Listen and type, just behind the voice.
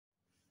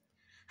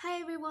Hi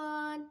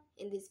everyone!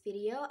 In this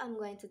video, I'm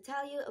going to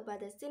tell you about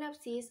the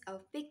synopsis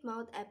of Big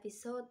Mouth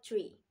Episode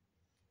 3.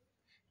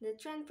 The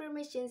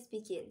transformations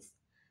begins.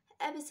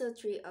 Episode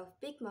 3 of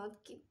Big Mouth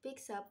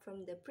picks up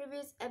from the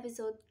previous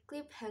episode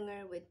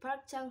cliffhanger with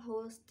Park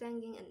Chang-ho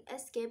stanging an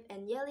escape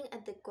and yelling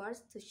at the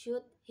guards to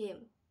shoot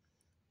him.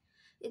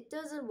 It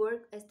doesn't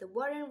work as the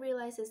warden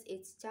realizes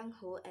it's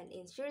Chang-ho and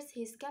ensures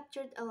he's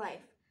captured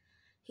alive.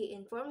 He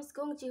informs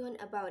Gong Ji-hoon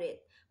about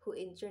it, who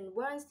in turn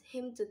warns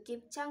him to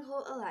keep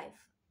Chang-ho alive.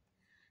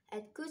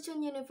 At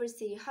Kuchon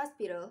University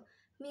Hospital,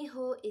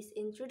 Miho is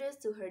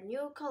introduced to her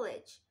new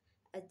college.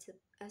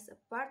 As a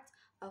part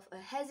of a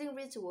hazing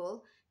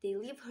ritual, they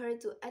leave her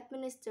to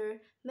administer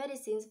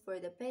medicines for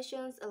the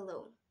patients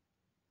alone.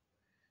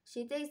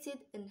 She takes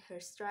it in her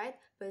stride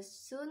but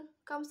soon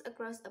comes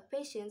across a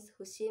patient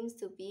who seems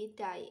to be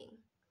dying.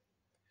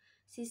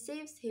 She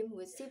saves him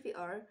with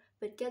CPR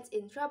but gets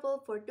in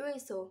trouble for doing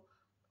so.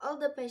 All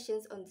the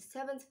patients on the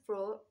 7th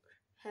floor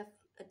have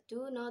a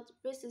do not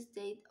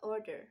resuscitate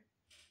order.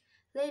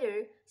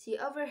 Later, she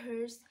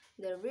overhears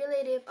the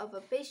relative of a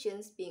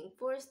patient being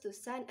forced to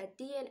sign a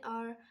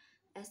DNR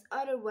as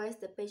otherwise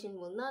the patient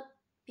will not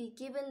be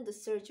given the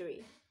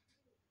surgery.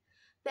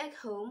 Back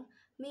home,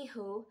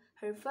 Miho,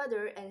 her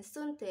father, and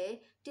Suntae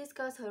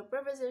discuss how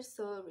Professor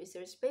So's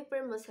research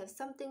paper must have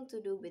something to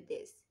do with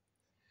this.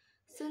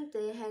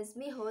 Suntae hands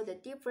Miho the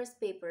divorce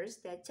papers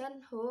that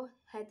Chan-ho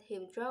had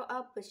him draw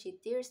up but she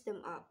tears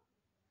them up.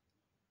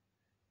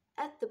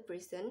 At the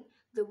prison,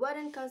 the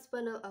warden counts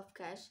bundle of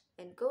cash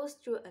and goes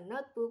through a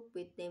notebook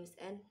with names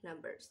and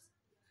numbers.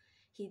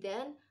 He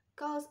then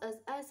calls us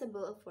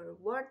assemble for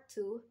Ward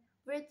 2,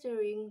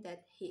 reiterating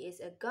that he is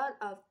a god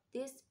of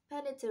this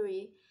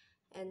penitentiary,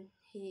 and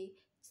he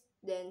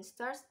then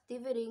starts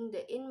dividing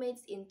the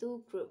inmates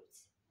into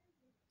groups.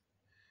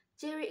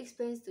 Jerry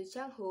explains to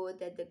Chang-ho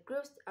that the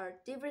groups are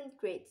different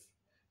grades.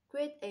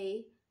 Grade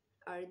A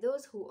are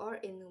those who are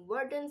in the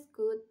warden's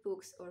good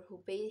books or who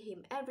pay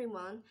him every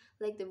month,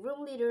 like the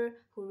room leader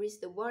who reads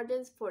the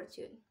warden's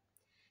fortune.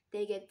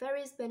 They get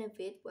various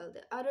benefits while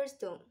the others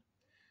don't.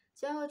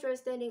 Chang-ho tries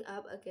standing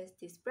up against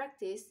this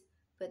practice,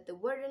 but the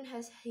warden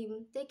has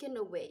him taken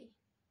away.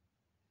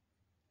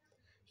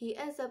 He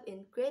ends up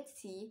in grade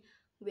C,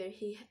 where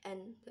he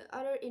and the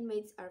other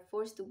inmates are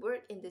forced to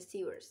work in the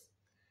sewers.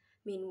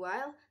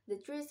 Meanwhile, the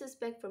three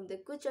suspects from the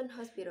Kuchon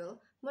hospital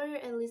murder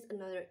and enlist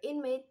another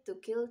inmate to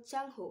kill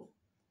Chang-ho.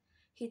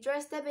 He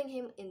tries stabbing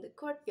him in the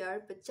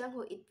courtyard, but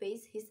Chang-ho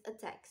evades his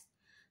attacks,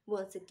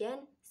 once again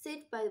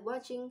saved by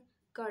watching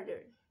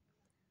Carter.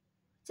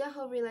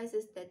 Chang-ho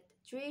realizes that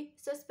the three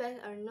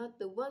suspects are not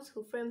the ones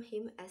who framed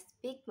him as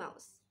Big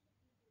Mouse.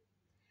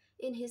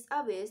 In his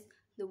office,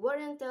 the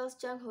warden tells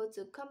Chang-ho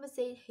to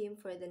compensate him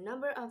for the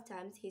number of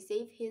times he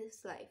saved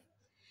his life.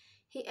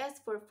 He asks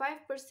for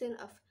 5%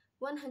 of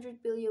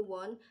 100 billion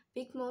won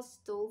Big Mouse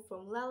stole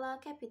from Lala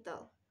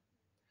Capital.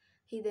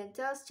 He then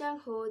tells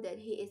Chang-ho that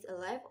he is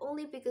alive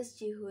only because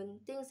Ji-hoon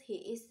thinks he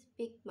is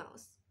Big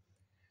Mouse.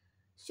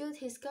 Should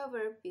his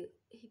cover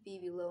be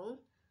blown,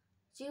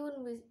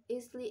 Ji-hoon will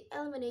easily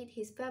eliminate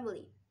his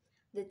family.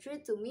 The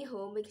threat to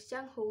Miho makes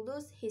Chang-ho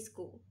lose his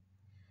cool.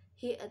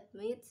 He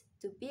admits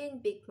to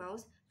being Big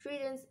Mouse,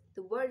 threatens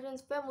the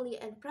warden's family,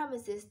 and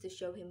promises to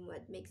show him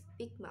what makes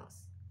Big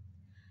Mouse.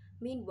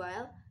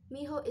 Meanwhile,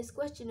 Miho is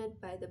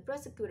questioned by the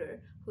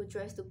prosecutor, who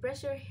tries to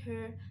pressure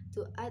her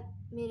to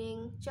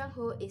admitting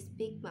Chang-ho is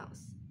Big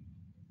Mouse.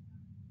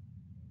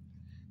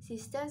 She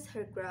stands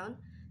her ground,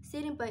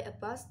 sitting by a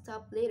bus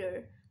stop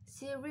later.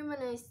 She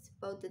reminisces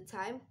about the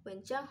time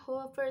when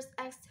Chang-ho first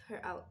asked her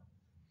out.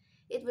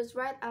 It was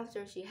right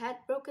after she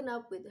had broken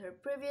up with her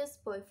previous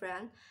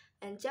boyfriend,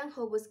 and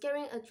Chang-ho was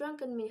carrying a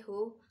drunken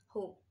Miho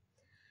home.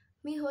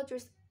 Miho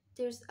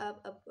tears up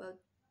about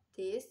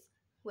this,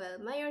 while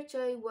Mayor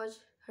Choi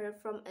watched her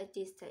from a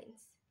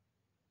distance.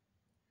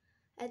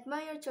 At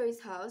Mayor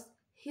Choi's house,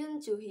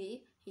 Hyun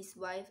Joo-hee, his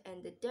wife,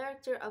 and the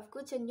director of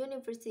Kuchon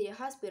University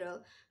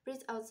Hospital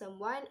brings out some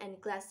wine and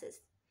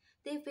glasses.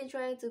 They've been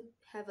trying to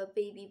have a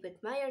baby,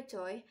 but Mayor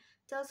Choi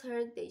tells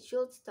her they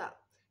should stop.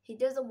 He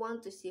doesn't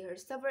want to see her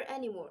suffer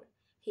anymore.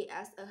 He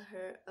asks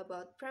her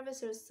about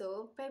Professor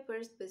So's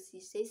papers, but she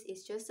says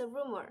it's just a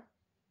rumor.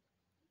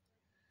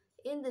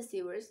 In the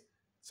sewers,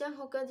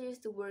 Chang-ho continues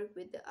to work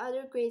with the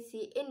other grade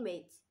C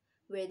inmates.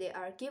 Where they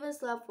are given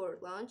slop for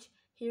lunch,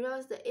 he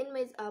rounds the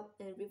inmates up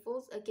and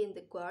revolts against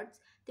the guards,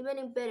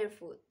 demanding better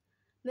food.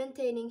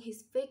 Maintaining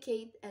his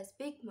facade as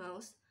Big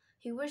Mouse,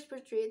 he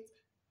whispers threats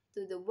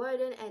to the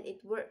warden and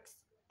it works.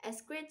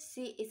 As grade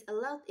C is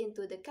allowed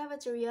into the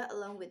cafeteria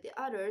along with the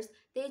others,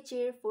 they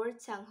cheer for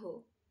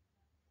Chang-ho.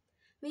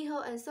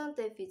 Miho and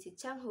Sontae visit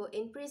Chang-ho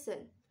in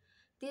prison.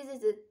 This is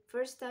the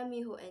first time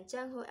Miho and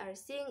Chang-ho are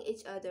seeing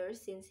each other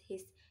since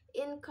his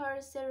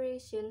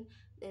incarceration,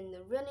 and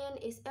the reunion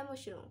is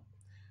emotional.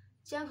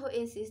 Chang-ho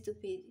insists to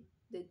be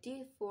the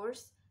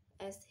divorce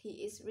as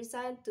he is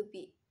resigned to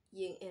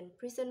being in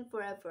prison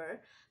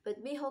forever,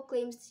 but Miho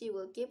claims she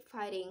will keep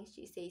fighting.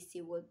 She says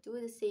she will do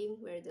the same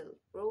where the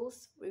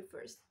roles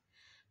reverse.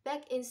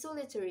 Back in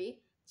solitary,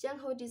 Jang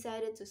Ho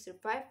decided to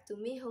survive to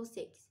Miho's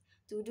sake.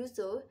 To do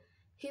so,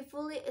 he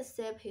fully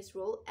accepts his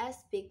role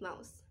as Big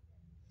Mouth.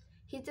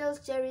 He tells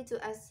Jerry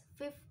to ask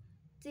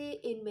 50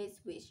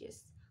 inmates'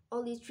 wishes.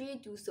 Only 3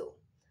 do so.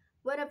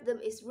 One of them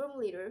is room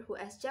leader who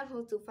asks Jang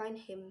Ho to find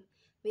him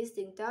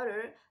missing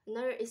daughter.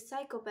 Another is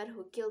psychopath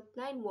who killed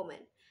 9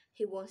 women.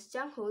 He wants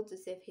Jang Ho to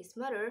save his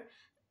mother,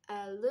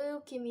 a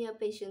leukemia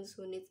patient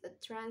who needs a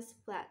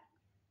transplant.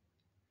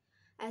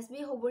 As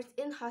Miho works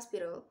in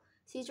hospital,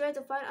 she tries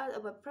to find out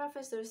about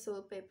Professor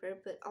Soul paper,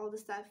 but all the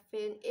staff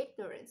feign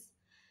ignorance.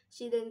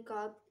 She then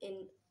called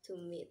in to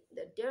meet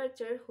the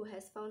director who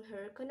has found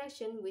her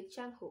connection with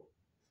Chang Ho.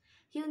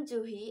 Hyun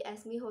Joo-hee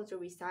asked Miho to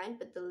resign,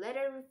 but the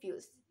latter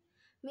refused.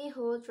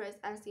 Miho tries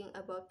asking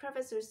about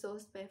Professor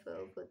Soul's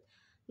paper, but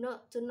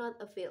not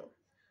avail.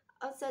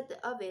 Outside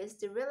the office,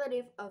 the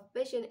relative of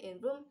patient in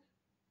room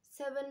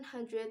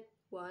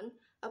 701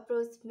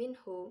 approached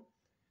Minho.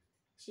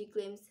 She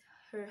claims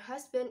her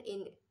husband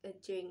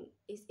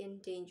is in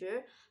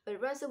danger,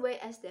 but runs away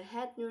as the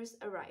head nurse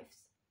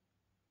arrives.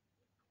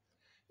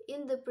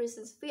 In the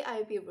prison's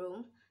VIP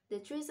room, the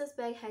 3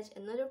 suspects hatch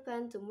another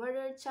plan to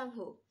murder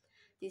Chang-ho.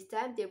 This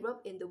time they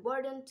rob in the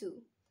warden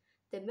too.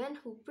 The man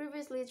who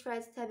previously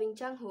tried stabbing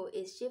Chang-ho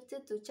is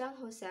shifted to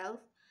Chang-ho's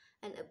cell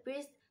and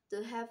appears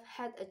to have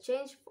had a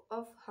change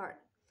of heart.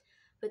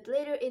 But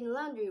later in the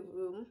laundry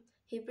room,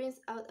 he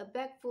brings out a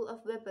bag full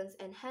of weapons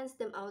and hands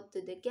them out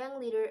to the gang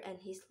leader and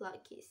his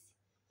lackeys.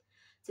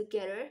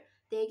 Together,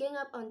 they gang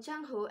up on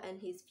Chang Ho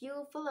and his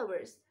few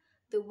followers.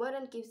 The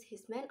warden keeps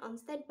his men on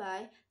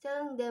standby,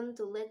 telling them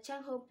to let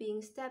Chang Ho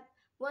being stabbed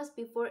once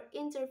before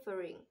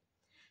interfering.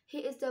 He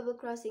is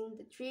double-crossing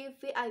the 3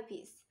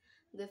 VIPs.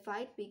 The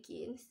fight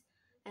begins,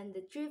 and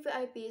the 3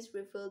 VIPs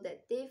reveal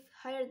that they've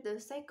hired the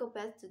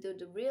psychopath to do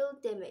the real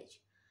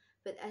damage.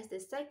 But as the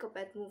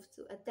psychopath moves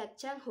to attack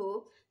Chang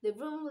Ho, the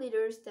room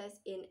leader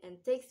steps in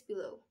and takes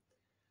below.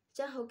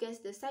 Chang Ho gets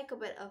the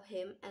psychopath of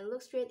him and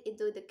looks straight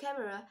into the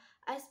camera,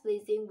 eyes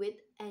blazing with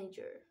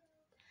anger.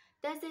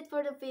 That's it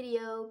for the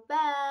video.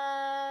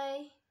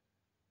 Bye!